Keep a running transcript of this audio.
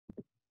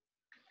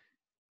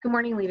Good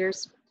morning,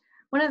 leaders.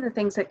 One of the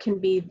things that can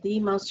be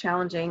the most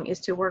challenging is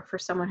to work for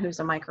someone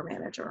who's a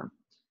micromanager.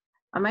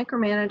 A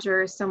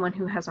micromanager is someone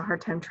who has a hard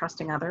time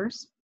trusting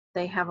others.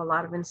 They have a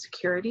lot of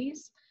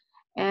insecurities,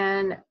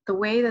 and the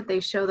way that they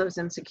show those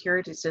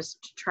insecurities is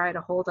to try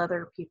to hold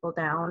other people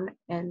down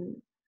and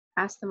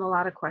ask them a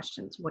lot of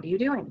questions. What are you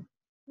doing?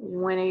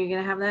 When are you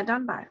going to have that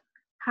done by?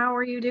 How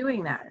are you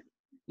doing that?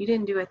 You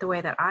didn't do it the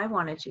way that I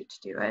wanted you to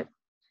do it.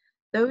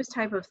 Those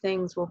type of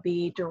things will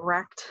be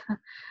direct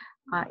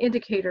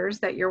indicators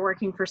that you're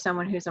working for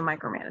someone who's a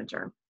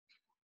micromanager.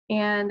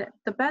 And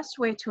the best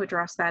way to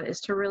address that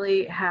is to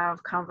really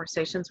have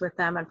conversations with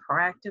them and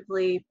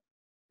proactively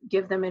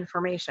give them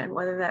information,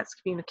 whether that's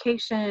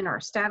communication or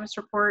a status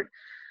report,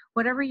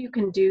 whatever you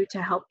can do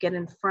to help get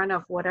in front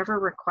of whatever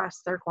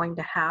requests they're going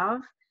to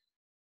have.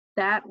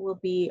 That will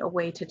be a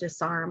way to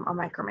disarm a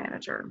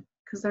micromanager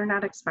because they're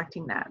not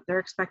expecting that. They're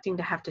expecting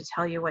to have to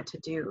tell you what to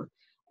do.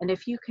 And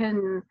if you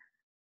can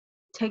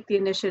take the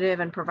initiative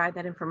and provide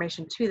that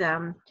information to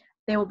them,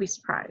 they will be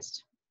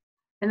surprised.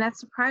 And that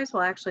surprise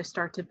will actually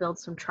start to build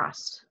some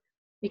trust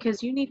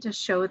because you need to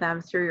show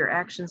them through your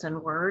actions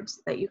and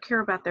words that you care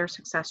about their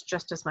success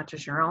just as much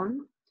as your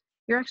own.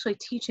 You're actually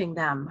teaching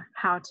them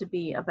how to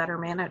be a better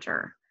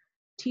manager,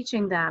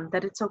 teaching them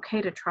that it's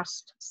okay to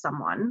trust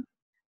someone,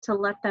 to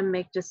let them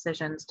make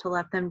decisions, to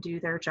let them do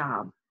their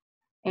job.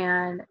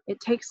 And it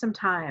takes some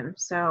time.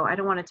 So I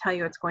don't want to tell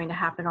you it's going to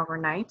happen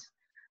overnight,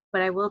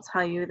 but I will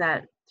tell you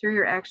that through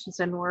your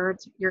actions and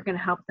words, you're going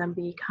to help them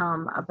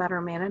become a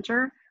better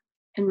manager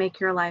and make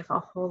your life a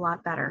whole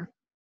lot better.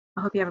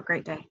 I hope you have a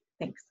great day.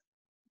 Thanks.